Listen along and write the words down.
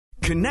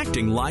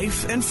Connecting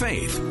life and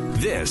faith.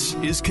 This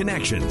is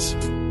Connections.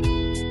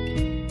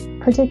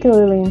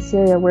 Particularly in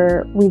Syria,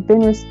 where we've been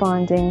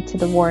responding to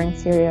the war in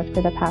Syria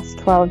for the past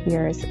 12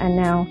 years, and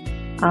now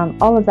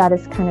all of that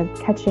is kind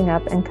of catching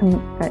up and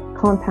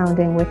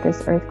compounding with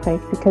this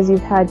earthquake, because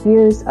you've had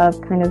years of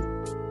kind of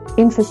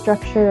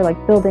infrastructure, like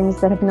buildings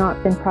that have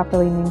not been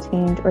properly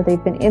maintained, or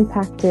they've been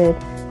impacted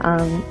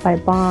by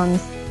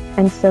bombs,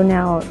 and so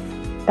now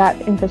that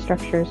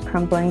infrastructure is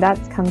crumbling.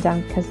 That's come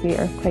down because of the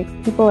earthquake.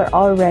 People are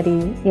already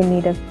in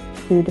need of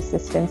food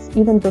assistance.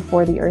 Even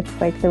before the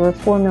earthquake, there were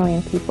 4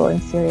 million people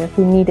in Syria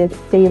who needed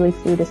daily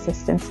food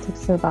assistance to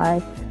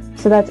survive.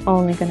 So that's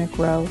only going to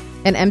grow.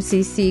 And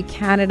MCC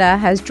Canada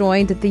has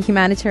joined the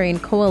Humanitarian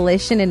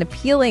Coalition in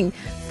appealing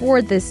for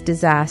this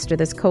disaster.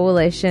 This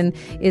coalition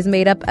is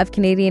made up of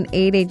Canadian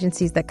aid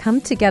agencies that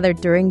come together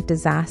during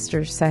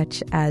disasters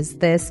such as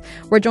this.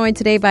 We're joined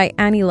today by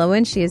Annie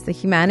Lowen. She is the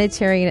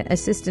Humanitarian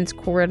Assistance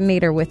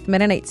Coordinator with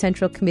Mennonite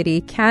Central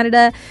Committee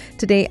Canada.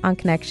 Today on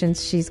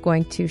Connections, she's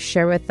going to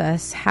share with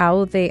us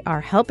how they are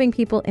helping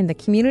people in the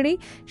community.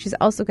 She's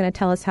also going to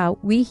tell us how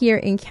we here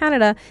in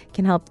Canada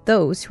can help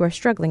those who are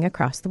struggling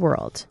across the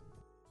world.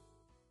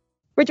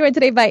 We're joined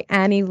today by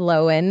Annie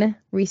Lowen.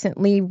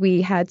 Recently,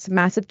 we had some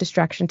massive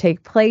destruction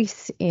take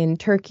place in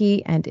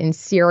Turkey and in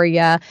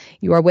Syria.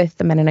 You are with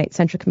the Mennonite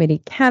Central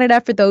Committee Canada.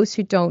 For those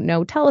who don't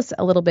know, tell us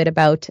a little bit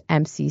about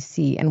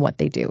MCC and what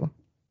they do.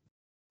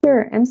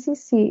 Sure.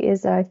 MCC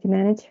is a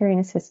humanitarian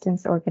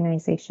assistance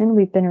organization.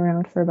 We've been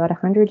around for about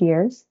 100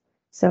 years.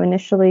 So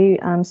initially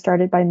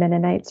started by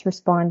Mennonites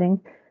responding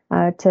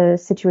to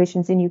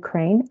situations in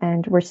Ukraine,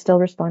 and we're still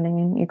responding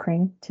in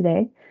Ukraine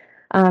today.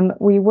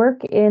 We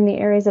work in the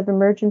areas of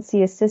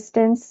emergency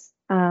assistance,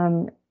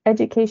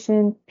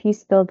 education,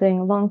 peace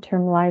building,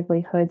 long-term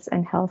livelihoods,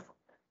 and health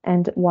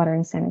and water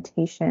and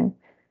sanitation.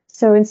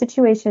 So in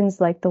situations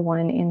like the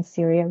one in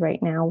Syria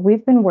right now,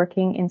 we've been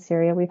working in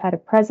Syria. We've had a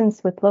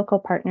presence with local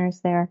partners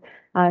there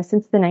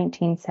since the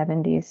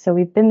 1970s. So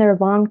we've been there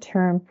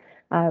long-term.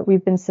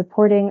 We've been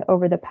supporting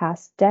over the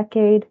past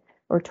decade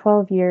or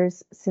 12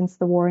 years since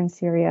the war in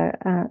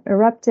Syria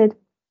erupted.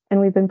 And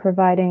we've been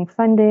providing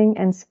funding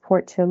and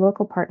support to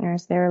local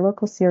partners there,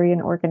 local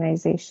Syrian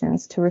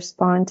organizations, to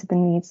respond to the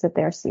needs that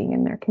they're seeing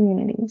in their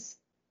communities.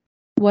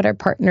 What are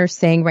partners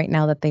saying right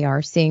now that they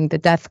are seeing? The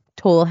death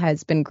toll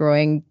has been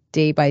growing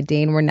day by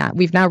day, and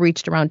we've now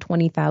reached around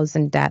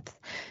 20,000 deaths.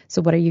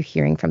 So what are you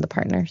hearing from the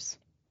partners?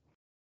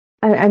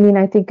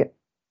 I think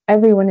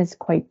everyone is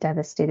quite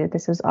devastated.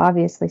 This was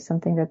obviously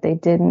something that they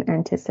didn't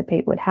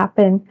anticipate would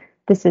happen.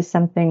 This is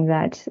something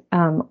that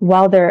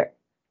while they're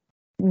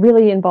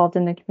really involved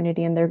in the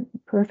community and they're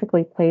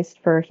perfectly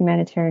placed for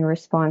humanitarian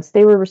response,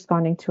 they were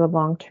responding to a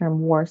long-term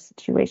war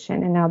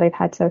situation. And now they've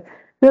had to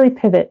really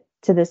pivot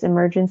to this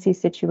emergency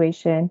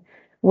situation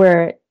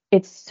where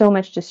it's so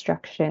much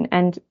destruction.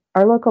 And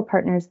our local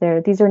partners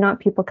there, these are not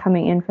people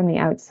coming in from the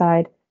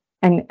outside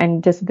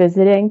and just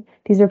visiting.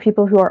 These are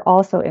people who are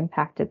also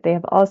impacted. They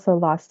have also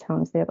lost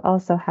homes. They have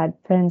also had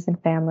friends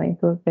and family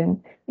who have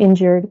been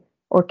injured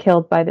or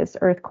killed by this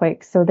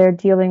earthquake. So they're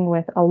dealing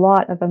with a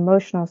lot of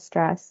emotional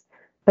stress,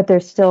 but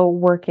they're still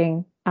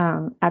working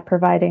at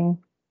providing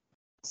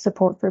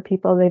support for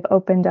people. They've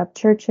opened up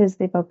churches,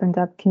 they've opened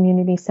up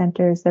community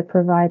centers, they're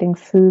providing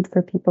food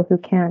for people who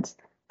can't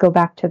go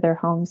back to their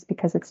homes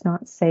because it's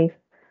not safe.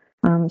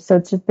 So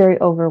it's just very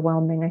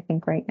overwhelming, I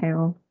think, right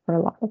now for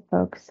a lot of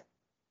folks.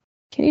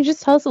 Can you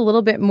just tell us a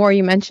little bit more?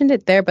 You mentioned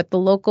it there, but the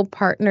local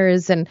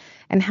partners and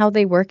how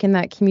they work in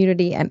that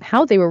community and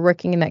how they were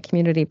working in that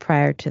community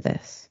prior to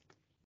this.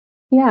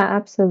 Yeah,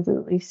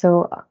 absolutely.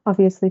 So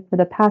obviously for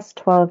the past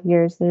 12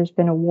 years, there's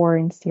been a war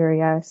in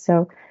Syria.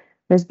 So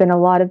there's been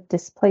a lot of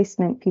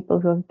displacement,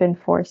 people who have been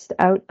forced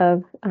out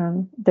of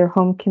their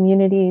home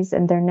communities,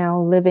 and they're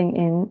now living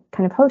in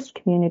kind of host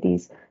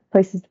communities,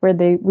 places where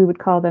we would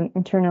call them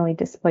internally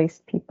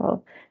displaced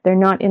people. They're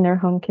not in their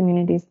home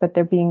communities, but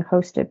they're being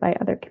hosted by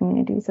other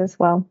communities as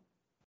well.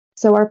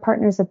 So our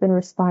partners have been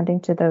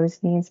responding to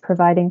those needs,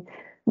 providing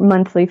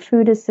monthly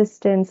food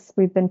assistance.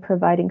 We've been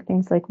providing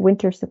things like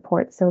winter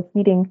support, so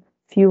heating,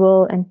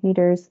 fuel, and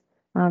heaters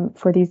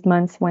for these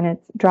months when it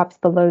drops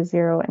below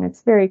zero and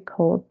it's very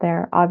cold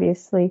there.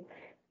 Obviously,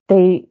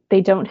 they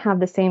don't have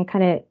the same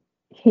kind of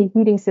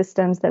heating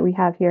systems that we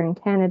have here in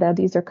Canada.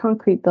 These are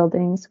concrete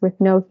buildings with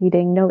no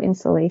heating, no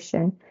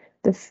insulation.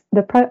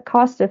 The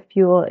cost of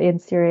fuel in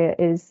Syria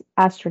is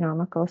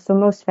astronomical, so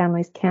most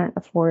families can't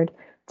afford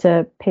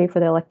to pay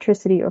for the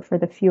electricity or for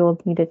the fuel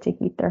needed to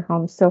heat their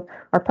homes. So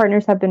our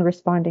partners have been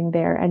responding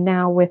there. And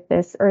now with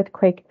this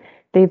earthquake,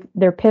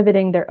 they're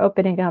pivoting, they're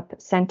opening up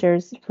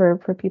centers for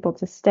people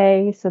to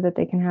stay so that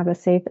they can have a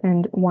safe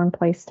and warm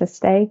place to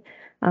stay.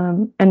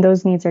 And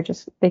those needs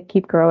they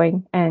keep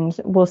growing. And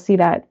we'll see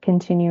that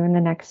continue in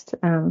the next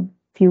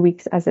few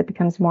weeks as it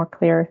becomes more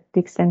clear the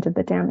extent of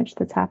the damage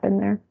that's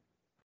happened there.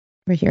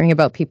 We're hearing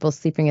about people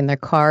sleeping in their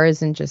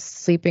cars and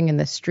just sleeping in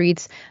the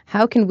streets.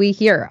 How can we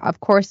hear? Of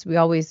course,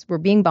 we're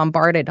being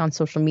bombarded on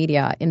social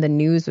media, in the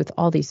news, with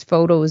all these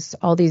photos,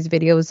 all these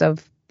videos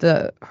of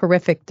the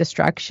horrific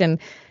destruction.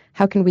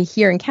 how can we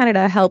here in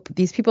Canada help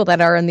these people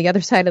that are on the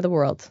other side of the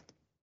world?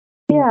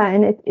 Yeah,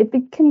 and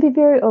it can be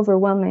very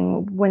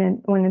overwhelming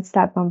when it's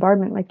that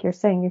bombardment, like you're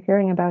saying, you're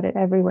hearing about it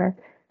everywhere.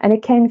 And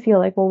it can feel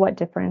like, well, what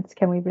difference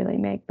can we really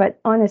make? But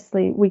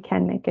honestly, we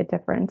can make a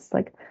difference.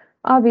 Like,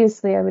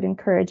 obviously, I would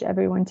encourage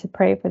everyone to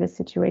pray for the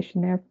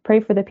situation there,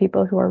 pray for the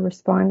people who are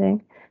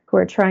responding, who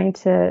are trying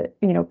to,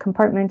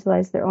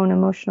 compartmentalize their own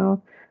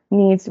emotional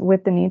needs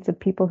with the needs of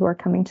people who are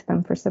coming to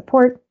them for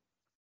support.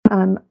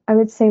 I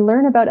would say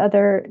learn about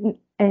other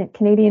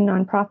Canadian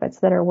nonprofits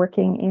that are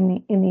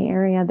working in the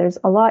area. There's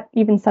a lot,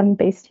 even some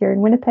based here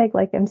in Winnipeg,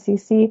 like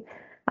MCC.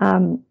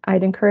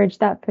 I'd encourage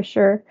that for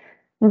sure.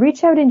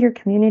 Reach out in your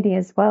community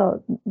as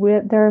well.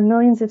 There are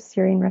millions of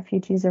Syrian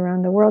refugees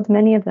around the world.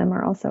 Many of them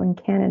are also in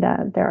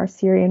Canada. There are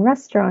Syrian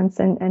restaurants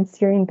and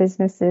Syrian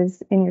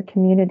businesses in your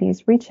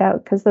communities. Reach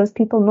out because those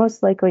people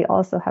most likely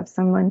also have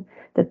someone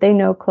that they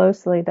know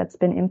closely that's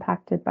been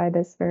impacted by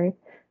this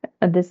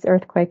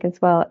earthquake as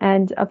well.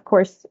 And of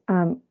course,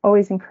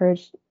 always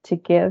encouraged to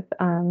give.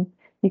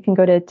 You can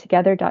go to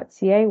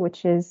together.ca,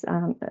 which is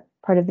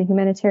part of the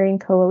Humanitarian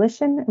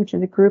Coalition, which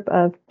is a group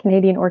of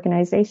Canadian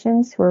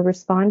organizations who are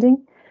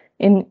responding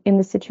in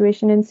the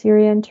situation in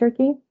Syria and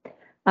Turkey.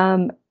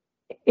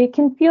 It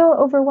can feel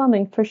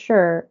overwhelming for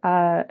sure,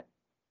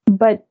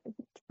 but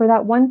for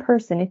that one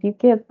person, if you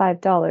give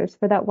 $5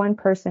 for that one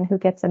person who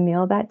gets a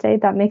meal that day,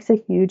 that makes a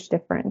huge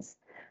difference.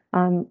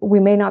 We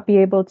may not be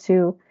able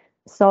to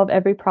solve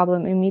every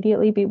problem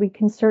immediately, but we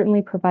can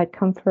certainly provide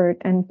comfort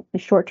and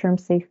short-term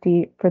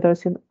safety for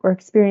those who are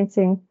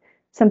experiencing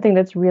something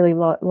that's really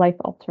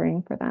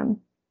life-altering for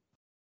them.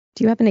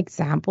 Do you have an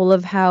example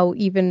of how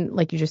even,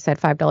 like you just said,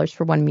 $5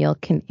 for one meal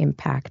can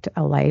impact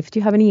a life? Do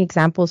you have any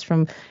examples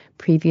from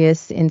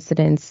previous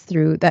incidents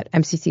through that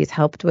MCC has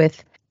helped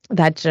with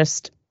that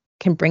just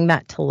can bring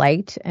that to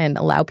light and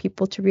allow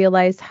people to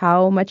realize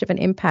how much of an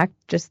impact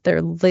just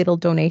their little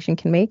donation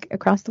can make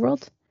across the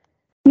world?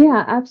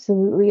 Yeah,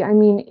 absolutely. I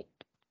mean,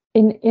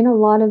 in a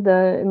lot of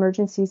the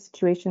emergency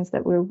situations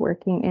that we're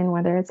working in,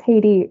 whether it's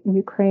Haiti,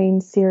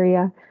 Ukraine,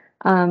 Syria,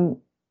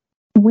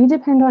 we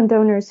depend on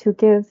donors who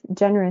give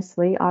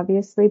generously,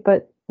 obviously,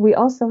 but we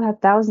also have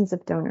thousands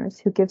of donors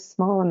who give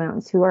small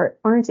amounts, who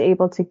aren't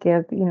able to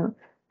give,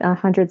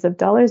 hundreds of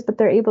dollars, but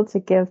they're able to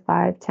give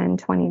 $5, $10,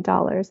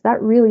 $20.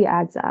 That really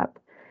adds up.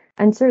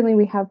 And certainly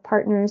we have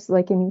partners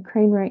like in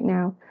Ukraine right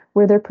now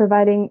where they're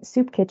providing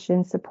soup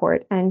kitchen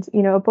support. And,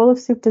 a bowl of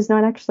soup does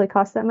not actually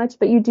cost that much,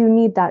 but you do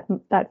need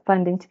that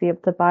funding to be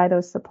able to buy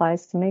those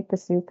supplies to make the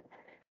soup.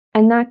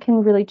 And that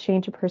can really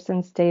change a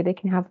person's day. They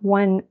can have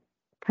one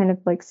kind of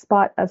like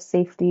spot of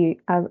safety,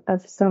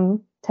 of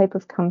some type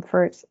of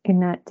comfort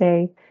in that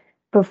day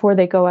before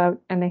they go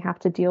out and they have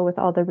to deal with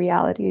all the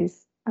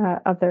realities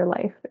of their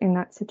life in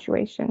that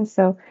situation.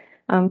 So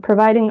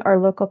providing our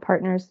local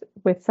partners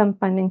with some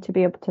funding to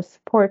be able to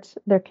support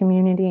their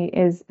community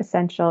is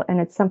essential. And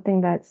it's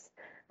something that's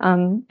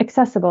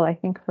accessible, I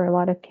think, for a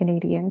lot of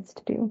Canadians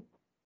to do.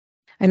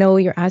 I know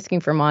you're asking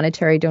for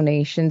monetary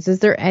donations. Is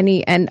there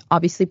any, and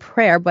obviously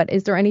prayer, but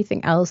is there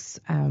anything else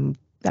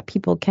that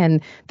people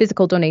can,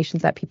 physical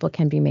donations that people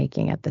can be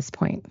making at this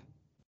point?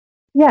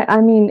 Yeah,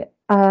 I mean,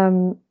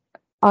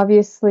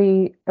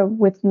 obviously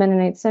with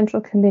Mennonite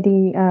Central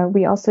Committee,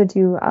 we also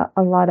do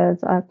a lot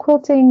of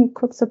quilt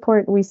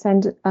support. We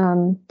send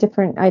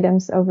different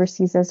items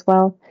overseas as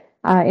well.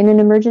 In an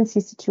emergency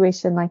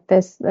situation like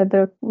this,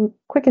 the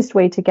quickest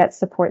way to get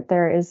support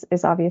there is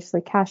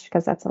obviously cash,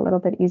 because that's a little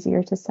bit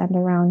easier to send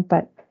around.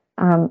 But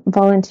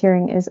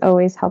volunteering is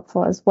always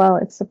helpful as well.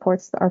 It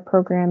supports our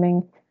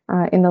programming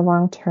in the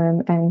long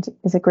term and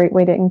is a great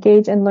way to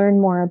engage and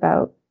learn more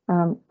about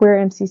where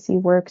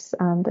MCC works,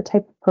 the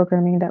type of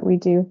programming that we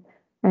do,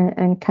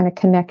 and kind of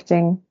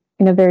connecting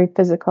in a very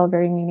physical,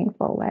 very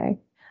meaningful way.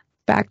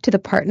 Back to the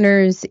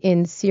partners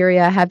in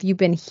Syria, have you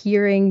been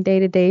hearing day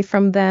to day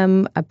from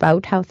them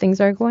about how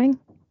things are going?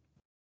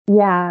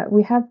 Yeah,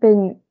 we have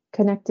been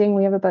connecting.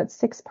 We have about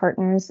 6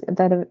 partners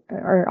that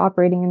are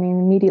operating in the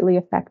immediately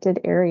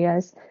affected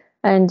areas.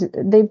 And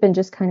they've been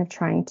just kind of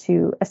trying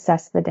to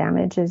assess the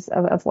damages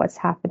of what's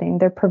happening.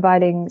 They're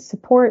providing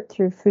support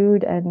through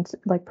food and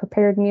like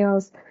prepared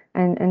meals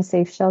and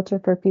safe shelter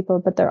for people,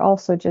 but they're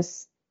also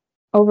just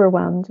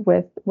overwhelmed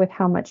with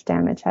how much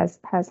damage has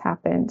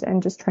happened,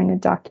 and just trying to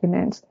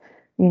document,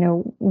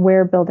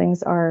 where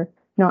buildings are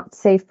not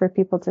safe for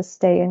people to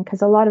stay in,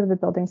 because a lot of the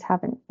buildings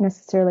haven't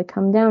necessarily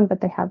come down,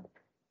 but they have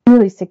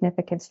really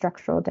significant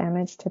structural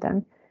damage to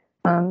them.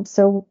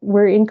 So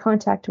we're in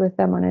contact with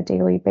them on a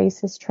daily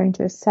basis, trying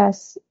to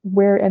assess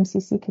where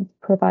MCC can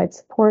provide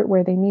support,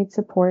 where they need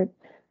support,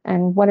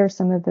 and what are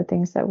some of the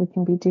things that we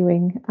can be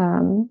doing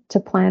to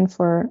plan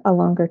for a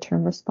longer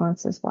term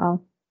response as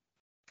well.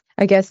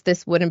 I guess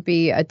this wouldn't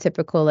be a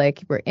typical,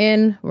 like, we're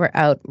in, we're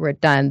out, we're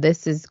done.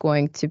 This is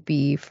going to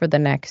be for the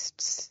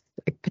next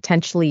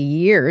potentially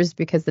years,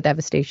 because the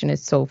devastation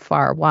is so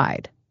far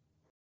wide.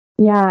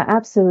 Yeah,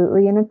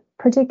 absolutely. And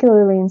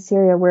particularly in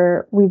Syria,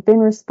 where we've been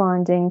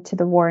responding to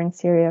the war in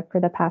Syria for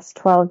the past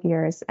 12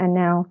 years. And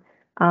now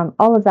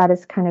all of that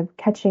is kind of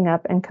catching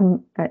up and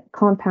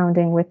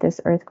compounding with this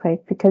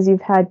earthquake, because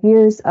you've had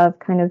years of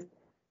kind of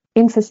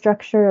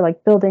infrastructure,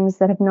 like buildings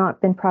that have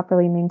not been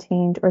properly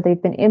maintained, or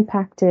they've been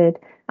impacted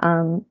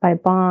by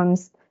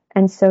bombs.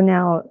 And so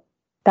now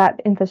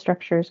that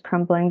infrastructure is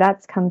crumbling.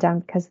 That's come down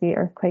because of the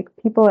earthquake.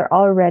 People are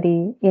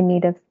already in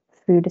need of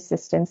food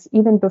assistance.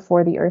 Even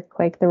before the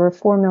earthquake, there were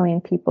 4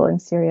 million people in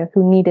Syria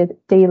who needed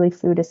daily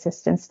food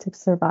assistance to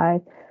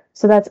survive.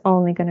 So that's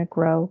only going to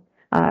grow.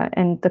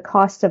 And the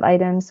cost of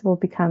items will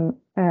become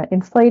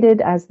inflated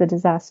as the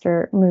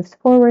disaster moves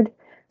forward.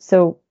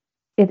 So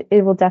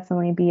it will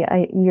definitely be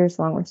a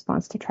years-long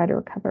response to try to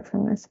recover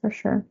from this, for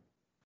sure.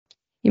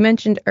 You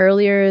mentioned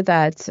earlier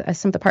that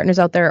some of the partners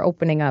out there are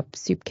opening up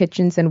soup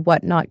kitchens and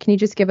whatnot. Can you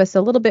just give us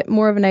a little bit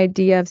more of an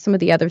idea of some of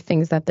the other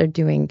things that they're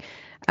doing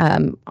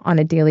on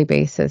a daily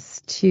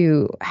basis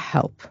to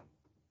help?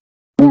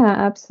 Yeah,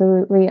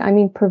 absolutely. I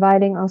mean,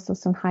 providing also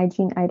some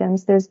hygiene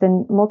items. There's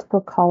been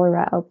multiple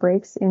cholera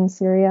outbreaks in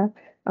Syria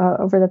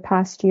over the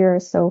past year or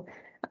so.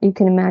 You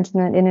can imagine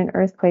that in an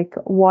earthquake,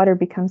 water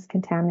becomes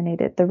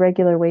contaminated. The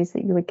regular ways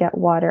that you would get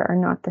water are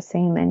not the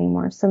same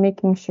anymore. So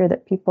making sure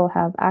that people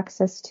have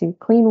access to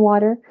clean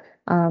water,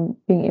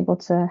 being able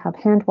to have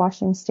hand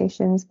washing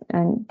stations,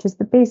 and just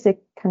the basic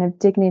kind of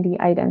dignity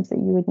items that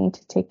you would need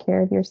to take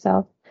care of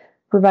yourself.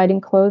 Providing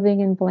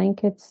clothing and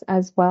blankets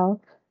as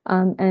well.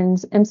 And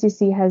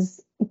MCC has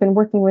been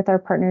working with our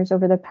partners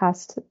over the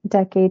past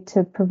decade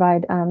to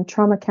provide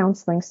trauma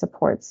counseling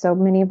support. So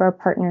many of our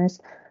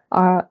partners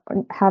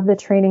have the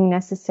training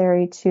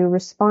necessary to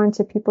respond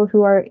to people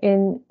who are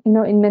in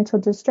mental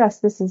distress.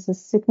 This is a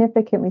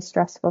significantly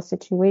stressful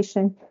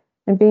situation,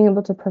 and being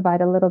able to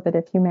provide a little bit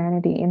of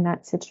humanity in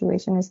that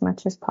situation as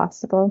much as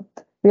possible.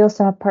 We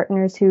also have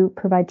partners who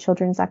provide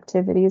children's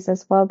activities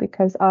as well,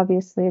 because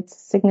obviously it's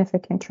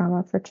significant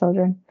trauma for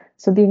children.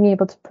 So being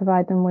able to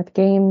provide them with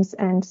games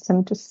and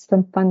some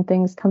fun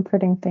things,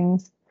 comforting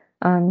things,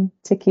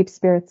 to keep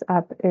spirits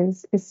up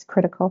is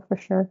critical for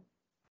sure.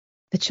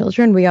 The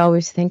children we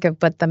always think of,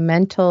 but the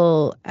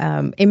mental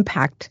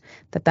impact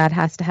that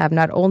has to have,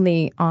 not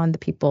only on the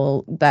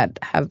people that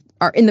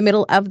are in the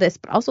middle of this,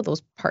 but also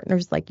those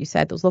partners, like you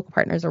said, those local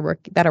partners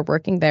that are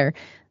working there.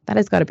 That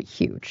has got to be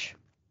huge.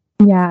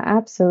 Yeah,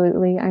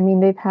 absolutely. I mean,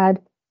 they've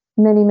had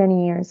many,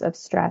 many years of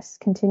stress,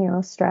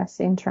 continual stress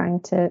in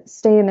trying to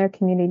stay in their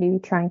community,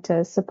 trying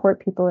to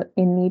support people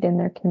in need in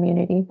their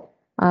community.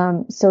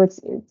 So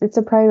it's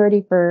a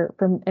priority for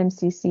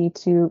MCC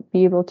to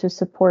be able to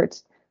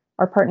support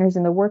our partners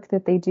in the work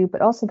that they do,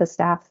 but also the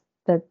staff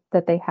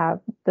that they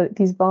have,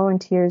 these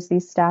volunteers,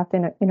 these staff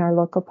in our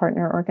local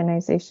partner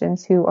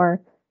organizations who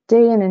are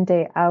day in and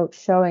day out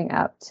showing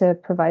up to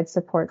provide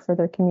support for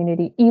their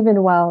community,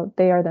 even while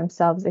they are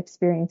themselves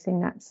experiencing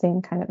that same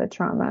kind of a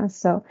trauma.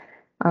 So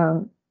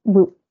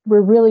we're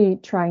really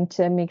trying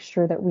to make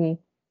sure that we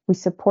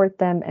support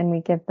them and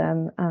we give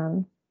them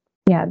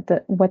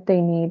what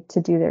they need to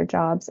do their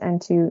jobs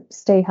and to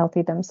stay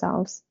healthy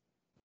themselves.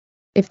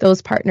 If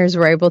those partners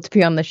were able to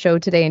be on the show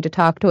today and to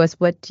talk to us,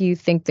 what do you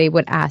think they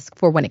would ask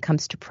for when it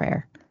comes to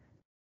prayer?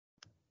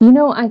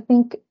 I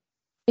think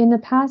in the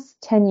past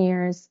 10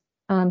 years,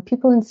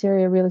 people in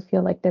Syria really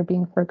feel like they're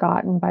being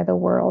forgotten by the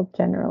world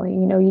generally.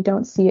 You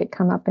don't see it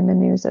come up in the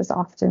news as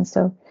often.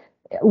 So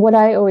what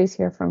I always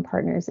hear from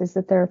partners is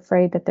that they're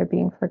afraid that they're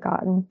being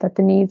forgotten, that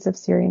the needs of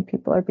Syrian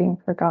people are being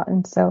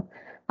forgotten. So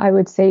I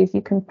would say if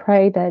you can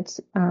pray that,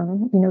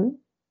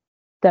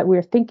 that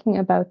we're thinking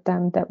about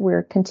them, that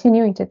we're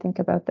continuing to think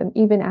about them,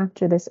 even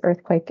after this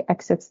earthquake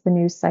exits the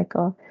news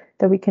cycle,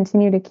 that we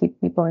continue to keep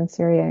people in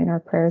Syria in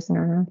our prayers and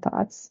in our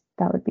thoughts.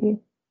 That would be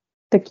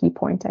the key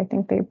point I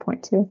think they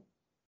point to.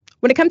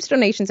 When it comes to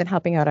donations and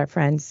helping out our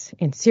friends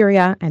in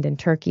Syria and in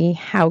Turkey,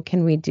 how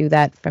can we do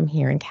that from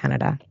here in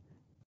Canada?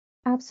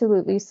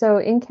 Absolutely. So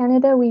in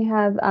Canada, we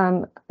have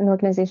an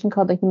organization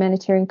called the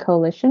Humanitarian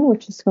Coalition,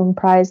 which is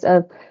comprised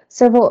of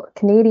several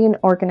Canadian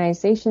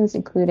organizations,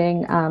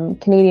 including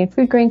Canadian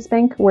Food Grains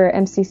Bank, where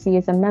MCC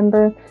is a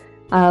member,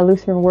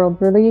 Lutheran World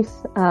Relief,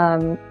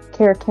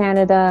 Care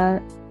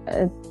Canada,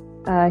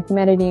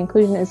 Humanity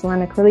Inclusion,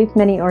 Islamic Relief,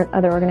 many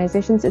other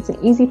organizations. It's an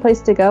easy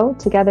place to go,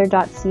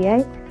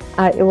 together.ca.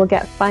 It will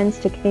get funds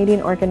to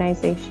Canadian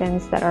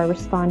organizations that are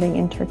responding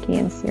in Turkey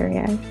and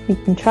Syria. You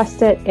can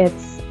trust it.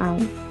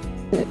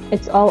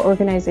 It's all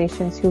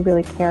organizations who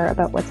really care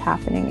about what's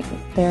happening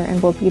there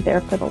and will be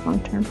there for the long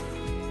term.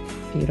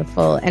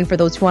 Beautiful. And for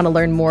those who want to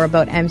learn more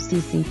about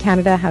MCC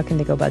Canada, how can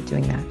they go about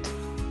doing that?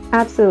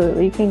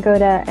 Absolutely. You can go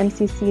to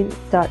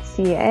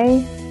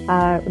mcc.ca.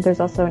 There's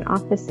also an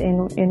office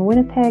in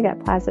Winnipeg at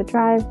Plaza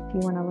Drive if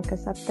you want to look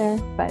us up there.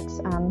 But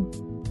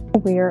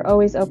we are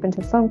always open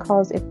to phone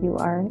calls if you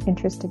are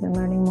interested in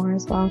learning more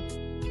as well.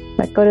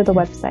 But go to the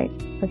website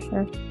for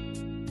sure.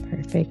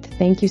 Perfect.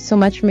 Thank you so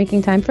much for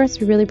making time for us.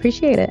 We really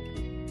appreciate it.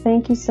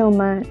 Thank you so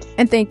much.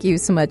 And thank you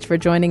so much for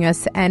joining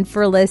us and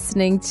for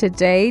listening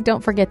today.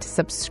 Don't forget to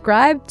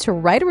subscribe, to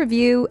write a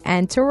review,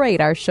 and to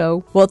rate our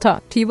show. We'll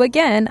talk to you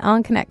again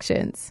on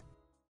Connections.